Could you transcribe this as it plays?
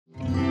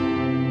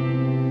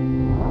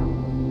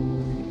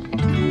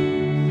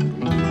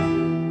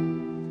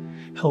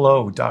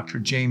Hello, Dr.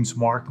 James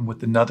Marcum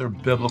with another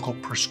biblical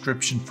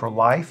prescription for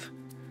life.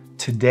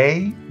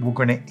 Today, we're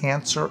going to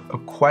answer a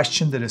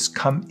question that has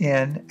come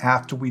in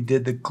after we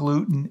did the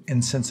gluten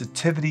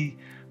insensitivity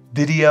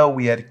video.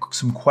 We had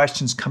some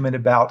questions come in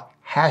about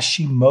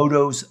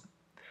Hashimoto's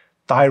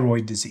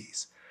thyroid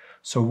disease.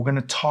 So we're going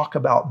to talk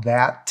about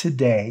that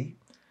today.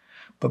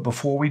 But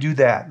before we do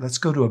that, let's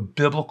go to a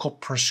biblical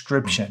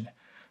prescription,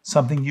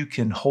 something you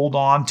can hold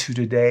on to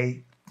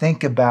today,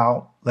 think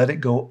about, let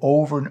it go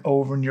over and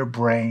over in your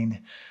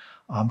brain,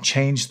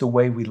 change the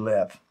way we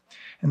live.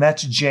 And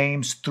that's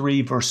James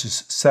 3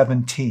 verses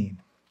 17.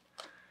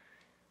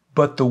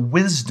 But the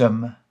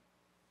wisdom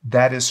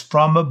that is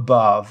from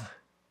above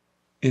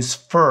is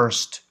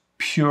first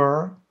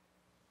pure,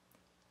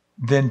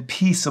 then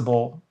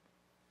peaceable,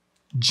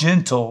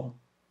 gentle,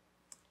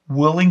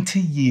 willing to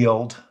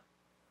yield,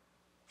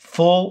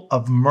 full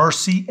of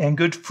mercy and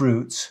good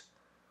fruits,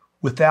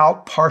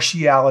 without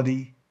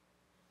partiality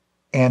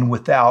and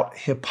without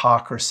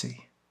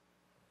hypocrisy.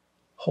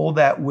 Hold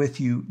that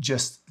with you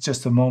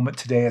just a moment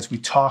today as we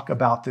talk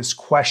about this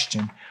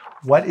question.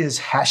 What is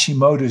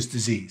Hashimoto's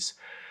disease?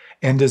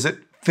 And does it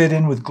fit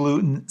in with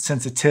gluten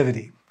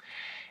sensitivity?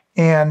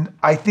 And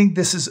I think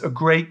this is a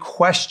great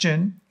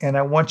question, and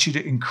I want you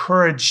to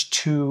encourage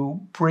to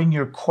bring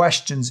your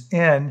questions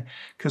in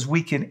because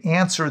we can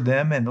answer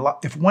them. And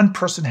if one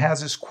person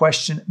has this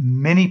question,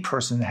 many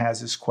person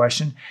has this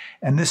question,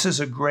 and this is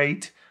a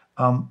great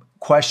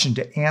question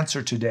to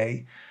answer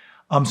today.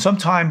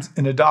 Sometimes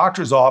in a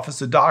doctor's office,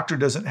 the doctor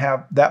doesn't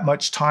have that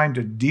much time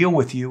to deal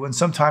with you, and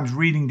sometimes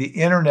reading the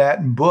internet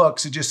and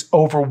books, it just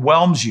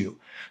overwhelms you.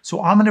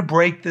 So I'm going to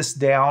break this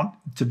down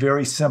to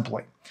very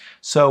simply.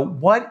 So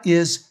what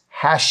is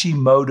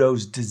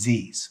Hashimoto's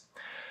disease?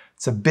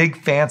 It's a big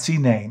fancy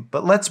name,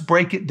 but let's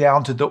break it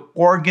down to the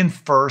organ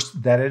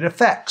first that it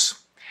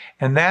affects.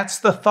 And that's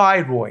the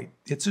thyroid.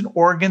 It's an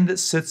organ that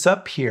sits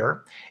up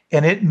here,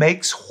 and it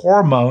makes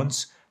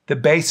hormones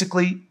that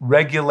basically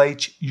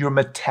regulate your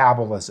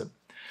metabolism.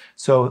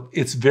 So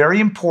it's very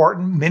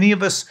important. Many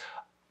of us,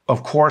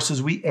 of course,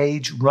 as we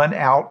age, run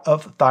out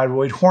of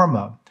thyroid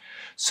hormone.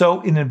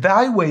 So in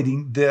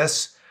evaluating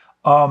this,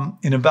 in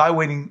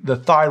evaluating the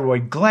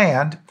thyroid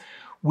gland,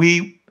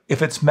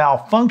 if it's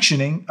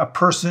malfunctioning, a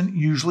person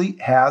usually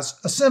has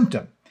a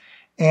symptom.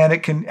 And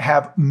it can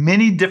have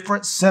many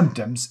different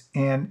symptoms,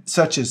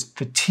 such as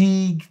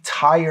fatigue,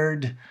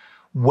 tired,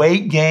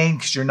 weight gain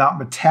because you're not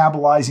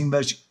metabolizing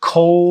much,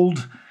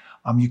 cold,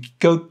 you could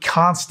go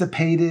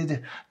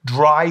constipated,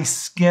 dry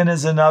skin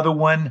is another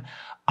one,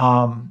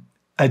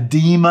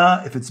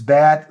 edema if it's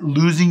bad,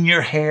 losing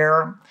your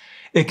hair.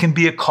 It can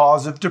be a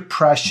cause of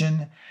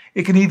depression.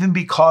 It can even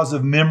be cause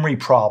of memory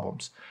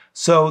problems.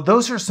 So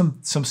those are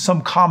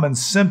some common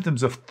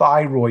symptoms of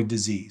thyroid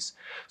disease.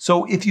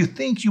 So if you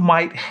think you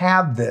might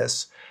have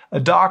this, a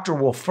doctor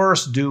will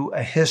first do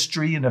a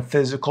history and a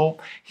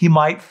physical. He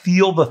might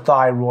feel the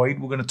thyroid.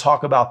 We're going to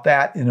talk about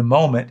that in a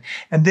moment.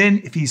 And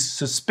then if he's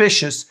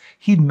suspicious,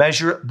 he'd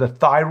measure the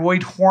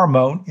thyroid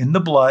hormone in the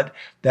blood.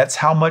 That's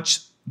how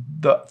much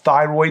the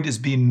thyroid is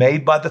being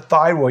made by the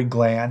thyroid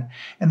gland.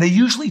 And they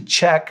usually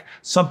check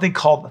something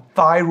called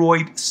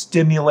thyroid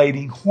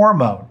stimulating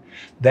hormone.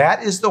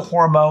 That is the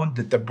hormone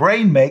that the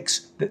brain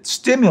makes that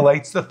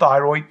stimulates the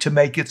thyroid to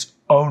make its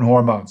own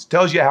hormones.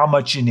 Tells you how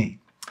much you need.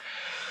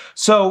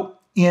 So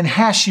in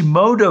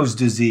Hashimoto's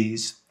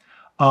disease,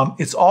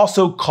 it's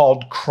also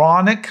called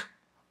chronic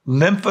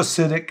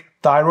lymphocytic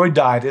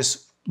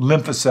thyroiditis,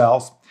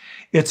 lymphocells.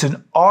 It's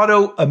an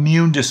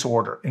autoimmune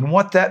disorder. And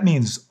what that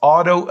means,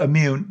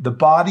 autoimmune, the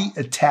body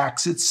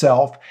attacks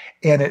itself,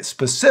 and it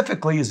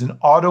specifically is an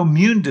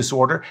autoimmune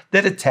disorder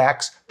that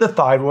attacks the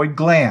thyroid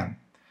gland.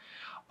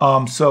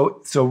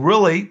 So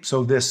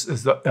this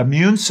is the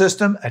immune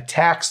system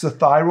attacks the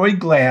thyroid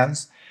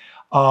glands,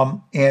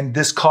 and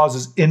this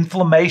causes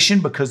inflammation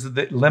because of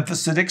the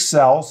lymphocytic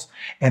cells,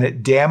 and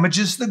it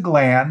damages the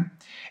gland.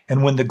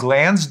 And when the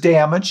gland's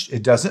damaged,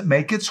 it doesn't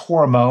make its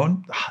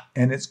hormone,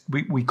 and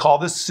we call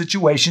this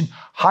situation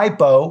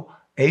hypo,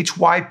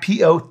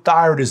 H-Y-P-O,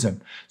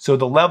 thyroidism. So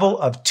the level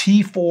of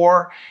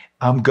T4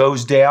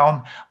 goes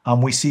down.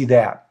 We see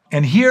that.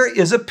 And here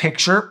is a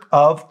picture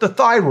of the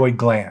thyroid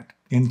gland,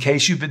 in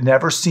case you've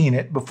never seen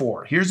it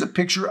before. Here's a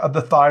picture of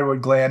the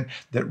thyroid gland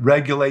that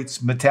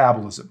regulates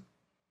metabolism.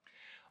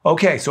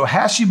 Okay, so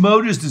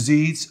Hashimoto's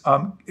disease,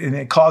 and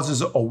it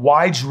causes a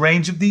wide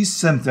range of these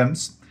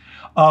symptoms.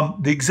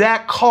 The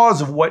exact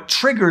cause of what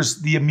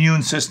triggers the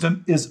immune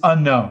system is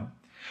unknown,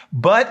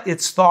 but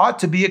it's thought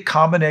to be a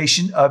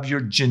combination of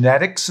your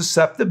genetic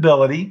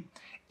susceptibility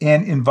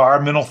and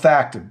environmental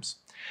factors.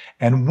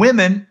 And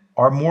women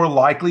are more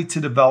likely to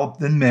develop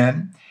than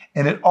men,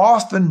 and it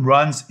often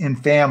runs in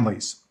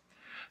families.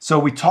 So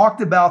we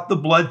talked about the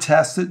blood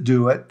tests that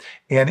do it,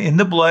 and in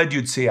the blood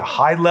you'd see a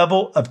high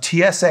level of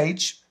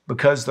TSH,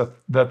 because the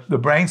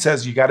brain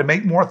says you got to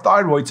make more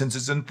thyroid since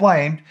it's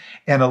inflamed,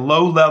 and a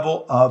low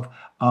level of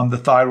the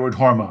thyroid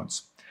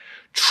hormones.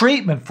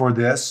 Treatment for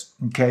this,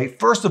 okay,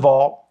 first of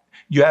all,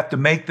 you have to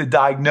make the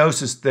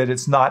diagnosis that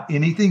it's not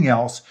anything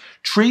else.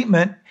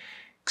 Treatment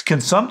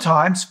can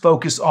sometimes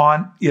focus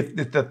on, if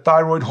the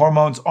thyroid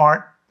hormones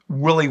aren't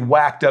really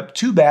whacked up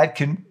too bad,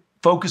 can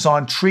focus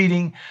on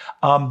treating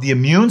the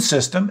immune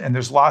system. And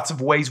there's lots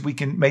of ways we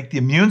can make the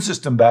immune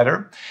system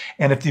better.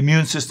 And if the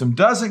immune system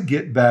doesn't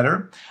get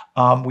better,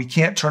 we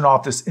can't turn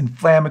off this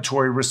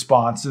inflammatory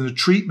response. And the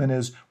treatment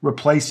is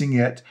replacing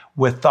it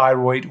with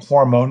thyroid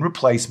hormone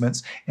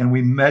replacements. And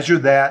we measure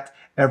that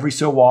every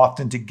so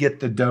often to get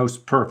the dose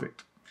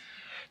perfect.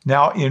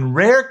 Now, in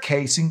rare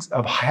cases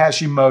of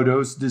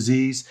Hashimoto's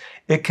disease,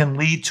 it can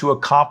lead to a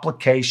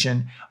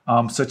complication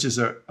such as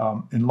an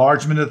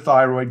enlargement of the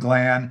thyroid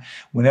gland.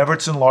 Whenever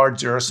it's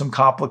enlarged, there are some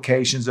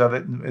complications of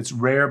it. It's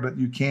rare, but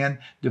you can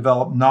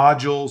develop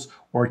nodules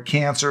or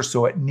cancer,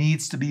 so it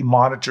needs to be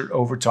monitored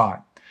over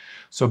time.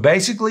 So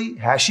basically,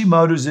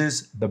 Hashimoto's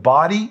is the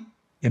body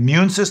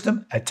immune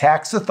system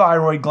attacks the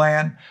thyroid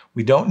gland.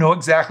 We don't know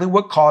exactly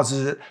what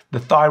causes it. The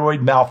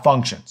thyroid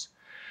malfunctions.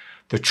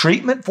 The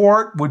treatment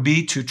for it would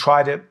be to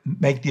try to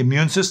make the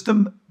immune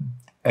system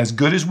as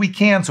good as we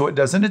can so it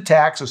doesn't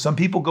attack. So some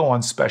people go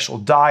on special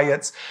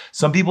diets.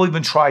 Some people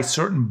even try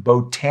certain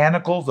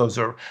botanicals.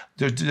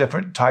 There's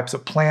different types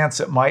of plants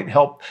that might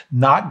help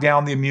knock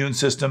down the immune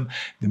system.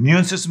 The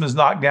immune system is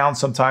knocked down.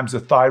 Sometimes the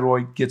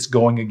thyroid gets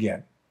going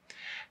again.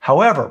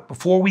 However,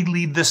 before we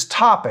leave this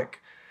topic,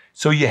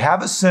 so you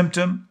have a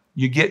symptom,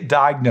 you get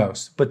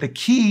diagnosed. But the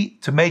key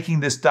to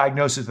making this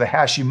diagnosis of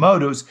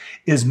Hashimoto's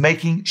is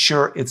making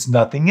sure it's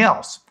nothing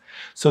else.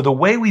 So the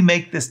way we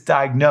make this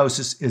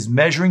diagnosis is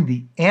measuring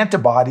the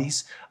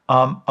antibodies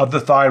of the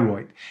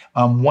thyroid.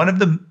 One of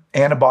the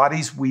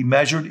antibodies we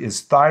measured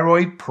is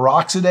thyroid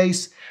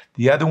peroxidase.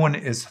 The other one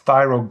is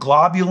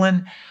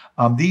thyroglobulin.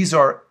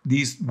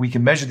 We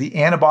can measure the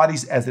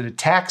antibodies as it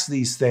attacks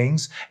these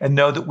things and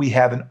know that we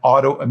have an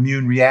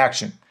autoimmune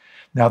reaction.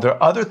 Now, there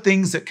are other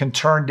things that can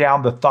turn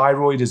down the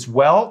thyroid as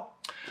well.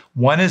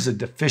 One is a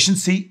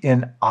deficiency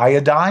in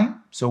iodine.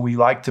 So we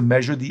like to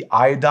measure the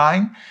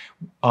iodine.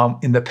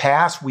 In the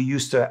past, we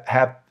used to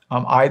have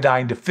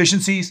iodine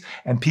deficiencies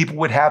and people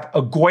would have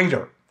a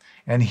goiter.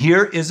 And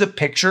here is a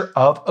picture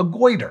of a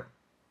goiter.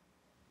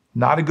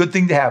 Not a good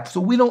thing to have. So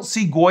we don't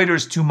see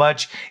goiters too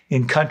much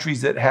in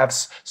countries that have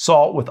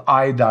salt with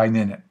iodine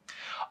in it.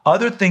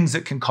 Other things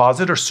that can cause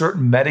it are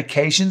certain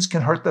medications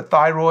can hurt the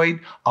thyroid.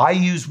 I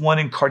use one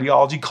in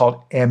cardiology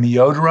called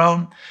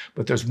amiodarone,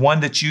 but there's one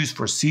that's used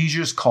for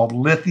seizures called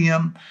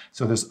lithium.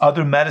 So there's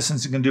other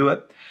medicines that can do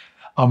it.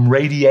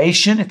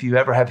 Radiation, if you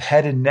ever have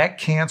head and neck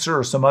cancer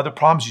or some other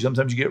problems,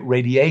 sometimes you get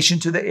radiation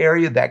to the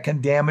area that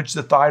can damage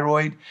the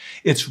thyroid.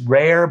 It's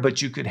rare,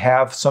 but you could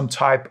have some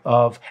type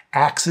of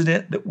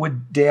accident that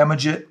would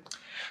damage it.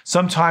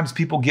 Sometimes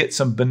people get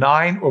some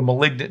benign or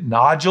malignant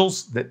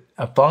nodules that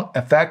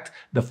affect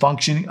the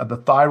functioning of the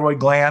thyroid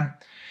gland.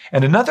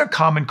 And another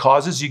common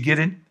cause is you get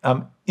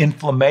an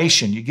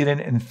inflammation. You get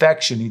an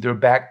infection, either a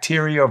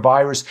bacteria or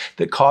virus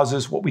that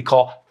causes what we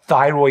call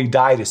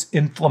thyroiditis,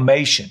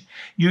 inflammation.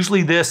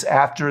 Usually this,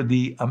 after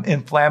the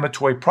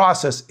inflammatory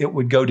process, it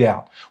would go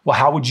down. Well,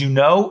 how would you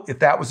know if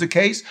that was the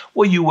case?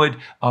 Well, you would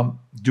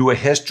do a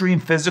history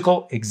and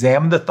physical,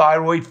 examine the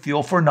thyroid,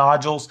 feel for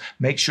nodules,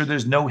 make sure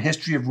there's no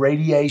history of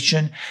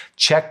radiation,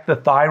 check the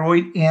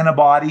thyroid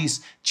antibodies,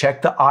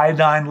 check the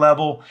iodine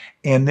level,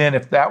 and then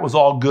if that was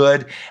all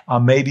good,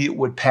 maybe it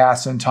would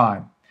pass in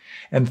time.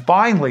 And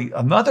finally,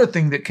 another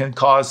thing that can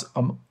cause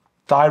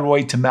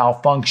thyroid to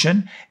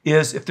malfunction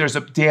is if there's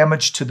a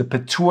damage to the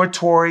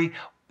pituitary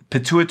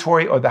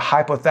or the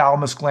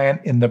hypothalamus gland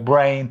in the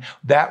brain.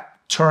 That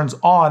turns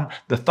on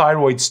the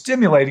thyroid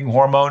stimulating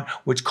hormone,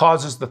 which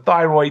causes the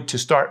thyroid to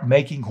start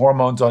making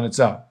hormones on its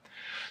own.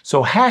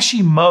 So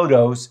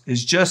Hashimoto's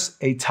is just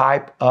a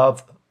type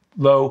of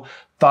low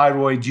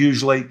thyroid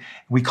usually.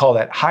 We call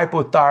that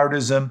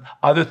hypothyroidism.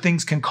 Other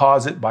things can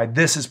cause it.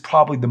 This is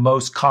probably the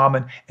most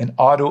common, an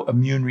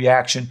autoimmune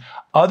reaction.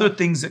 Other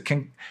things that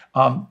can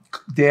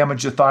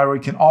damage the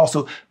thyroid can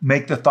also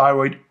make the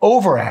thyroid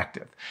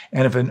overactive.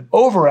 And if an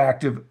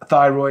overactive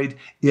thyroid,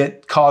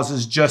 it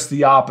causes just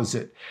the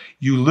opposite.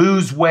 You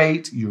lose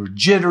weight, you're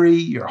jittery,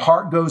 your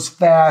heart goes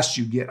fast,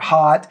 you get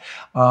hot.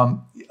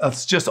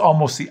 It's just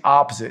almost the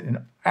opposite.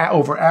 An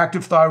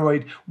overactive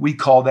thyroid, we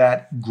call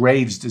that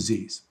Graves'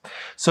 disease.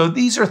 So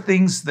these are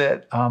things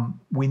that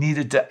we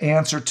needed to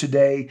answer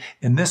today.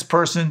 In this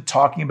person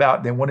talking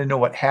about, they want to know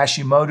what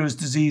Hashimoto's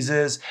disease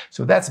is.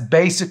 So that's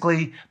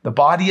basically the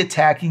body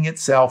attacking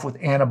itself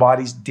with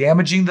antibodies,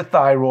 damaging the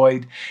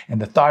thyroid, and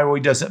the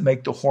thyroid doesn't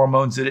make the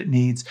hormones that it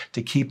needs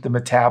to keep the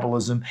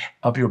metabolism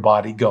of your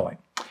body going.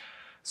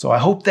 So I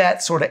hope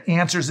that sort of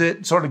answers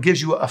it, sort of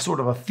gives you a sort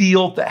of a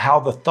feel to how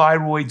the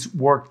thyroid's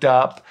worked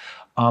up.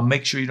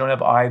 Make sure you don't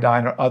have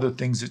iodine or other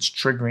things that's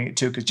triggering it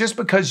too, because just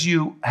because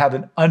you have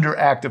an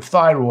underactive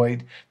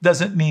thyroid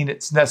doesn't mean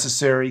it's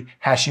necessary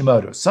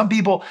Hashimoto's. Some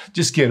people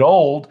just get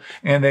old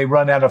and they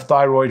run out of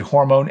thyroid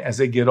hormone as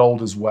they get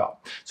old as well.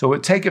 So it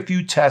would take a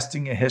few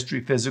testing and history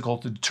physical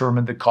to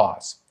determine the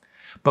cause.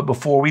 But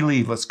before we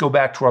leave, let's go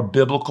back to our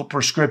biblical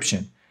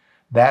prescription.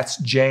 That's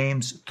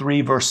James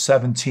 3 verse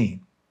 17.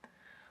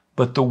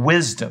 But the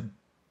wisdom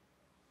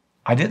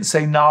I didn't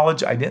say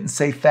knowledge, I didn't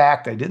say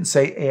fact, I didn't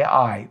say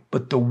AI,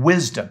 but the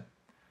wisdom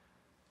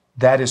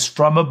that is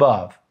from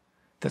above,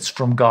 that's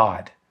from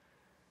God,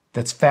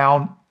 that's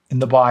found in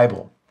the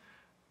Bible,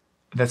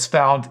 that's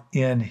found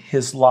in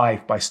his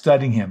life by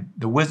studying him.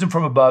 The wisdom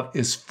from above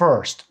is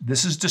first.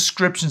 This is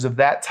descriptions of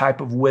that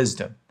type of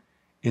wisdom.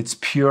 It's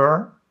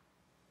pure,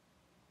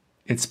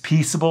 it's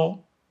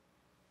peaceable,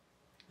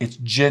 it's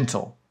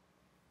gentle,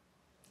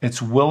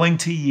 it's willing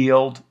to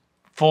yield,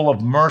 full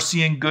of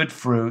mercy and good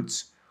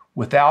fruits,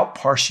 without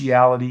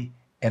partiality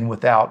and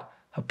without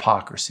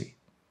hypocrisy.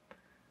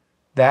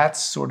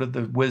 That's sort of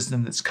the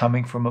wisdom that's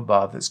coming from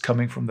above, that's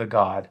coming from the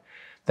God.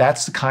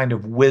 That's the kind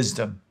of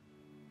wisdom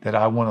that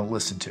I want to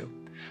listen to.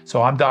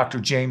 So I'm Dr.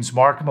 James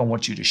Marcum. I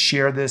want you to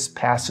share this,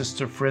 pass this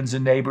to friends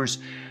and neighbors.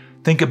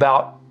 Think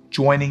about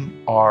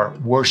joining our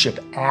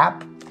worship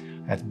app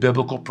at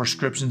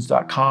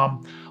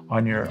biblicalprescriptions.com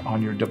on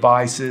your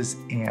devices,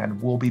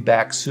 and we'll be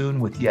back soon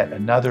with yet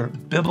another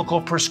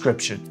biblical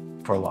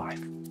prescription for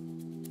life.